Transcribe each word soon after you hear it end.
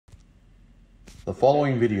The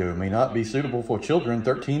following video may not be suitable for children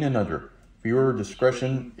 13 and under. Viewer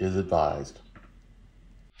discretion is advised.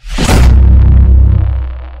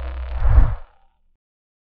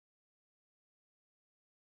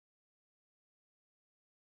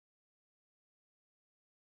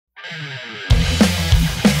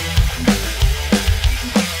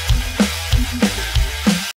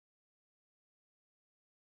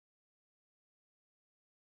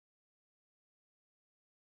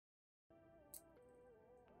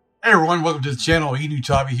 Hey everyone, welcome to the channel.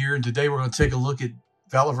 Enewtabie here, and today we're going to take a look at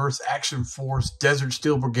Valaverse Action Force Desert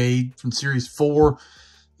Steel Brigade from Series 4.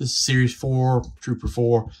 This is Series 4, Trooper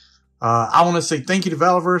 4. I want to say thank you to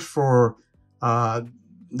Valaverse for,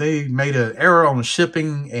 they made an error on the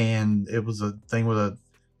shipping, and it was a thing with a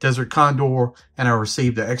Desert Condor, and I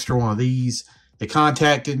received an extra one of these. They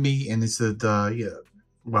contacted me, and they said,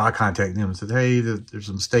 well, I contacted them and said, hey, there's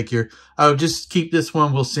a mistake here. Oh, just keep this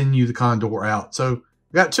one. We'll send you the Condor out. So,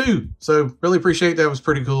 got two, so really appreciate that. It was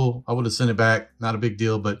pretty cool. I would have sent it back, not a big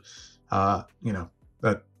deal, but you know,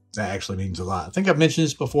 that actually means a lot. I think I've mentioned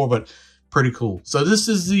this before, but pretty cool. So this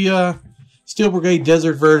is the Steel Brigade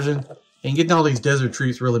Desert version, and getting all these desert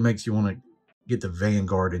troops really makes you want to get the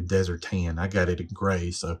Vanguard in Desert Tan. I got it in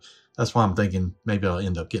gray, so that's why I'm thinking maybe I'll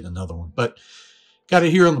end up getting another one. But got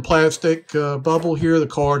it here on the plastic bubble here. The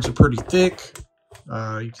cards are pretty thick.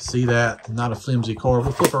 You can see that, not a flimsy card.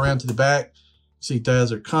 We'll flip around to the back. See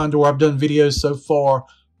Desert Condor. I've done videos so far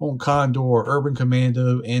on Condor, Urban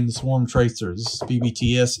Commando, and the Swarm Tracer. This is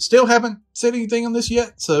BBTS. Still haven't said anything on this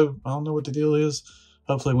yet, so I don't know what the deal is.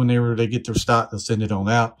 Hopefully whenever they get their stock, they'll send it on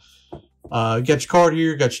out. You got your card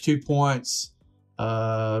here, got your 2 points.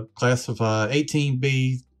 Classified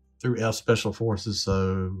 18B through F Special Forces.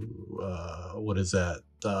 So what is that?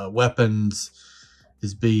 Weapons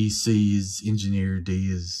is B, C is Engineer, D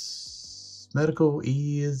is Medical,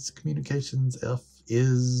 E is Communications, F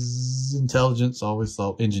is Intelligence. Always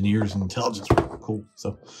thought Engineers and Intelligence were cool.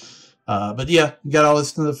 So, but yeah, you got all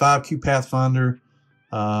this in the 5Q Pathfinder,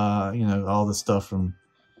 you know, all the stuff from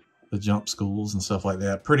the jump schools and stuff like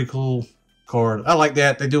that. Pretty cool card. I like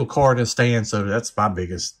that. They do a card and a stand, so that's my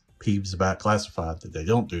biggest peeves about Classified that they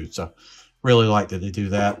don't do. So, really like that they do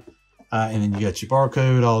that. And then you got your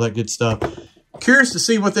barcode, all that good stuff. Curious to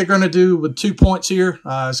see what they're going to do with 2 points here.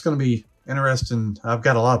 It's going to be interesting. I've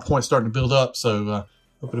got a lot of points starting to build up, so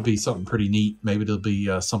hope it'll be something pretty neat. Maybe it'll be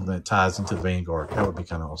something that ties into the Vanguard. That would be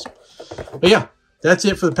kind of awesome. But yeah, that's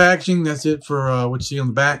it for the packaging. That's it for what you see on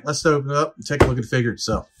the back. Let's open it up and take a look at the figure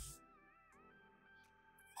itself.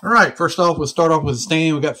 All right, first off, we'll start off with the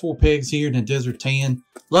stand. We got 4 pegs here in the Desert Tan.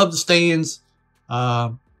 Love the stands.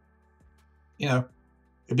 You know,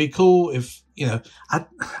 it'd be cool if, you know, I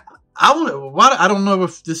don't know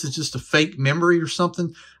if this is just a fake memory or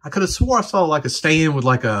something. I could have swore I saw like a stand with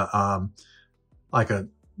like a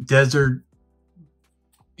desert,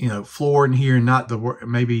 you know, floor in here, not the,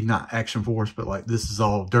 maybe not Action Force, but like this is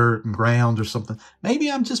all dirt and ground or something.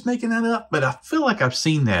 Maybe I'm just making that up, but I feel like I've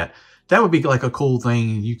seen that. That would be like a cool thing.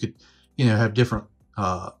 And you could, you know, have different,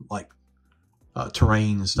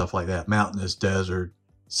 terrain and stuff like that. Mountainous, desert,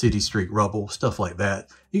 city street, rubble, stuff like that.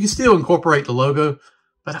 You can still incorporate the logo,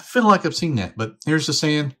 but I feel like I've seen that. But here's the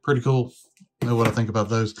sand. Pretty cool. I know what I think about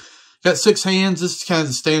those. Got 6 hands. This is kind of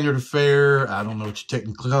the standard affair. I don't know what you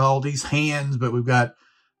technically call these hands, but we've got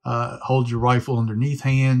hold your rifle underneath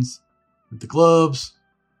hands with the gloves.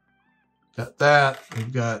 Got that.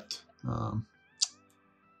 We've got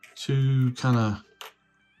 2 kind of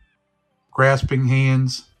grasping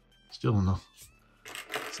hands. Still don't know.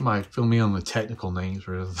 Somebody fill me on the technical names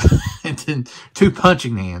rather than, and then 2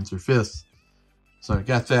 punching hands or fists. So I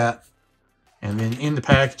got that. And then in the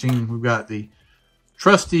packaging, we've got the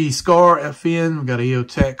trusty Scar FN. We've got EO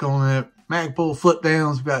Tech on it. Mag pull flip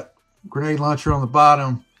downs. We've got grenade launcher on the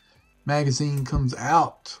bottom. Magazine comes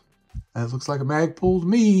out. That looks like a mag pull to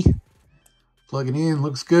me. Plug it in.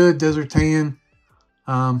 Looks good. Desert Tan.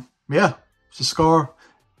 Yeah, it's a Scar.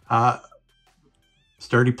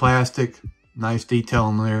 Sturdy plastic. Nice detail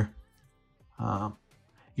in there.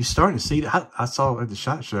 You're starting to see that. I saw at the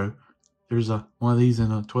SHOT Show. There's one of these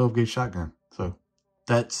in a 12-gauge shotgun. So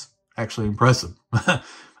that's actually impressive. I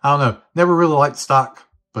don't know. Never really liked stock,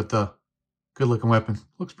 but good-looking weapon.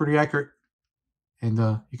 Looks pretty accurate. And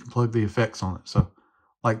you can plug the effects on it. So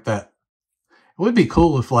like that. It would be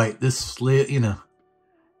cool if like this slid, you know,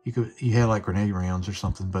 you had like grenade rounds or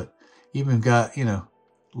something, but even got, you know,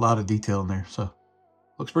 a lot of detail in there. So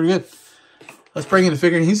looks pretty good. Let's bring in the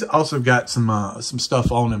figure. He's also got some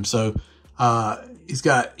stuff on him. So he's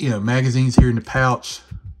got, you know, magazines here in the pouch.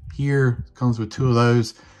 Here comes with 2 of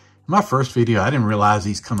those. In my first video, I didn't realize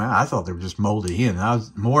these come out. I thought they were just molded in. I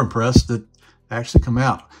was more impressed that actually come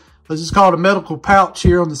out. Let's just call it a medical pouch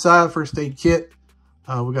here on the side, first aid kit.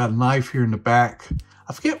 We got a knife here in the back.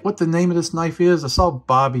 I forget what the name of this knife is. I saw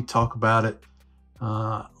Bobby talk about it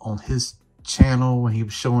on his channel when he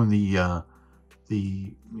was showing the I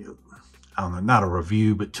don't know, not a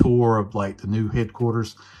review, but tour of like the new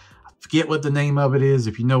headquarters. I forget what the name of it is.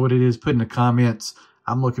 If you know what it is, put in the comments.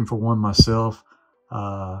 I'm looking for one myself.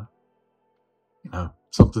 You know,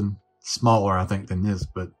 something smaller, I think, than this,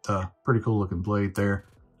 but pretty cool looking blade there.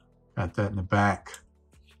 Got that in the back.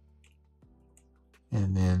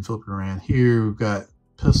 And then flipping around here, we've got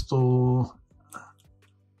pistol,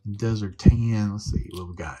 desert tan. Let's see what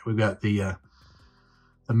we got. We've got the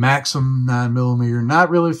Maxim 9mm. Not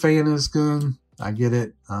really a fan of this gun. I get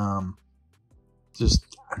it. Just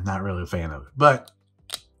I'm not really a fan of it, but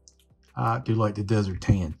I do like the desert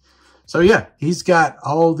tan. So yeah, he's got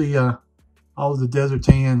all the desert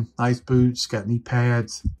tan, nice boots, got knee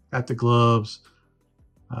pads, got the gloves,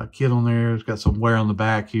 kit on there. It's got some wear on the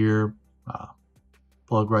back here.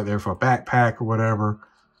 Plug right there for a backpack or whatever.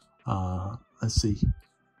 Let's see.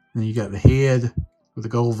 Then you got the head with the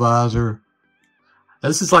gold visor. Now,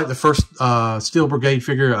 this is like the first Steel Brigade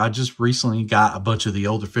figure. I just recently got a bunch of the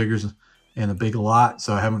older figures in a big lot,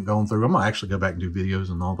 so I haven't gone through. I'm gonna actually go back and do videos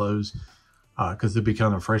on all those because it'd be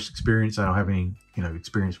kind of a fresh experience. I don't have any, you know,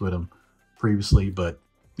 experience with them previously, but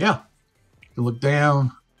yeah, you can look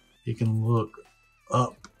down, you can look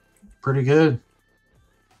up, pretty good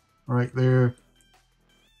right there.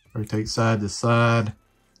 Rotate side to side.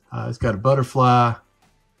 It's got a butterfly.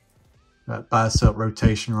 Got bicep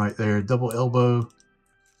rotation right there. Double elbow.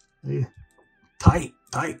 Yeah. Tight,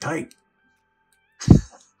 tight, tight.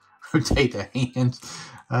 Rotate the hands.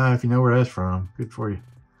 If you know where that's from, good for you.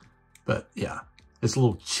 But yeah, it's a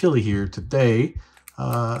little chilly here today.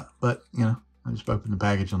 But you know, I just opened the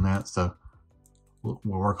package on that, so we'll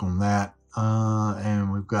work on that.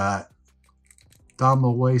 And we've got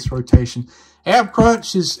abdominal waist rotation. Ab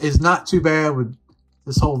crunch is not too bad with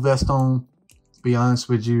this whole vest on, to be honest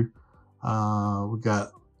with you. We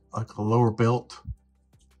got like a lower belt.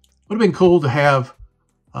 Would have been cool to have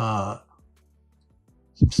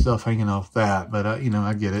some stuff hanging off that, but you know,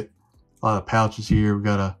 I get it. A lot of pouches here. We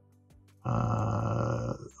got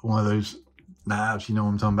a one of those knives, you know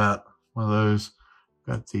what I'm talking about. One of those.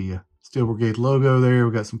 Got the Steel Brigade logo there.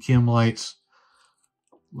 We got some chem lights.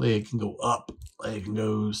 Leg can go up, leg can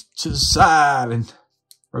go to the side and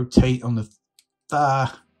rotate on the thigh.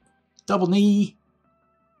 Double knee.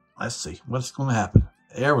 Let's see what's going to happen.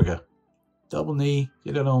 There we go. Double knee,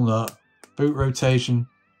 get it on up. Boot rotation,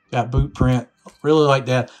 got boot print. Really like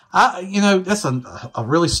that. You know, that's a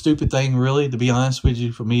really stupid thing, really, to be honest with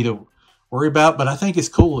you, for me to worry about. But I think it's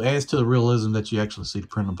cool. It adds to the realism that you actually see the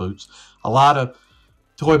print on boots. A lot of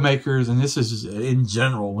toy makers, and this is in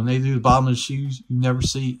general, when they do the bottom of the shoes, you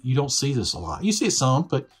don't see this a lot. You see it some,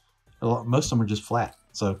 but most of them are just flat.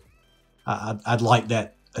 So I'd like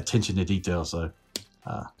that attention to detail. So,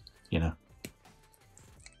 you know,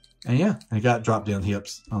 and yeah, and it got drop down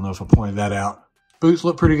hips. I don't know if I pointed that out. Boots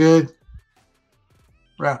look pretty good.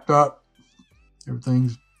 Wrapped up.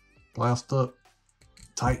 Everything's bloused up.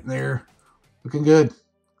 Tight in there. Looking good.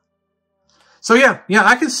 So yeah,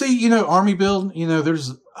 I can see, you know, Army build, you know,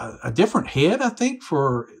 there's a different head, I think,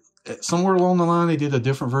 for somewhere along the line, they did a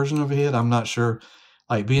different version of a head. I'm not sure.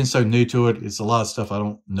 Like, being so new to it, it's a lot of stuff I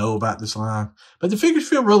don't know about this line. But the figures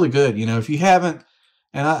feel really good. You know, if you haven't,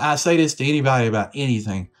 and I say this to anybody about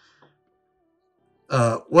anything,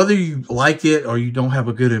 whether you like it or you don't have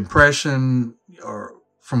a good impression or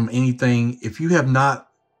from anything, if you have not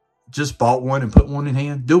just bought one and put one in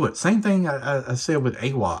hand, do it. Same thing I said with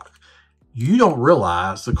AWOC. You don't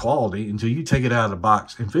realize the quality until you take it out of the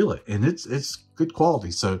box and feel it. And it's good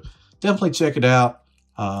quality. So definitely check it out.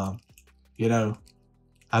 You know,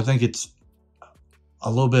 I think it's a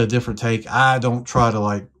little bit of different take. I don't try to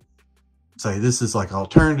like say this is like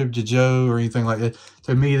alternative to Joe or anything like that.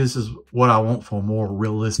 To me, this is what I want for a more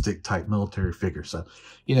realistic type military figure. So,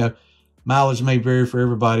 you know, mileage may vary for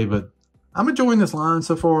everybody, but I'm enjoying this line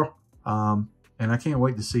so far. And I can't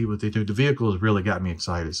wait to see what they do. The vehicle has really got me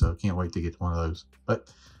excited, so I can't wait to get one of those.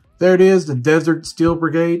 But there it is, the Desert Steel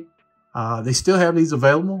Brigade. They still have these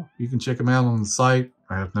available. You can check them out on the site.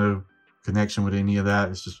 I have no connection with any of that.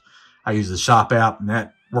 It's just, I use the shop app, and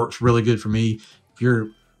that works really good for me. If you're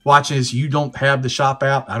watching this, you don't have the shop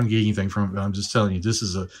app, I don't get anything from it, but I'm just telling you, this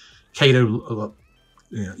is a Cato,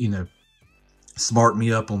 you know, smart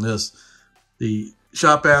me up on this. The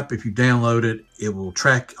shop app, if you download it, it will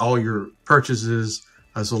track all your purchases.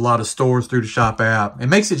 There's a lot of stores through the shop app. It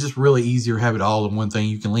makes it just really easier to have it all in one thing.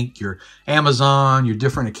 You can link your Amazon, your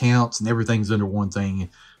different accounts, and everything's under one thing.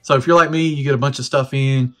 So if you're like me, you get a bunch of stuff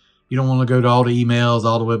in, you don't want to go to all the emails,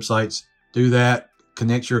 all the websites, do that,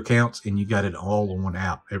 connect your accounts, and you got it all on one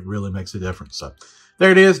app. It really makes a difference. So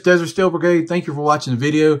there it is, Desert Steel Brigade. Thank you for watching the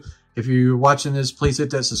video. If you're watching this, please hit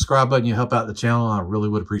that subscribe button. You help out the channel. I really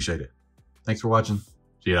would appreciate it. Thanks for watching.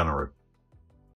 See you down the road.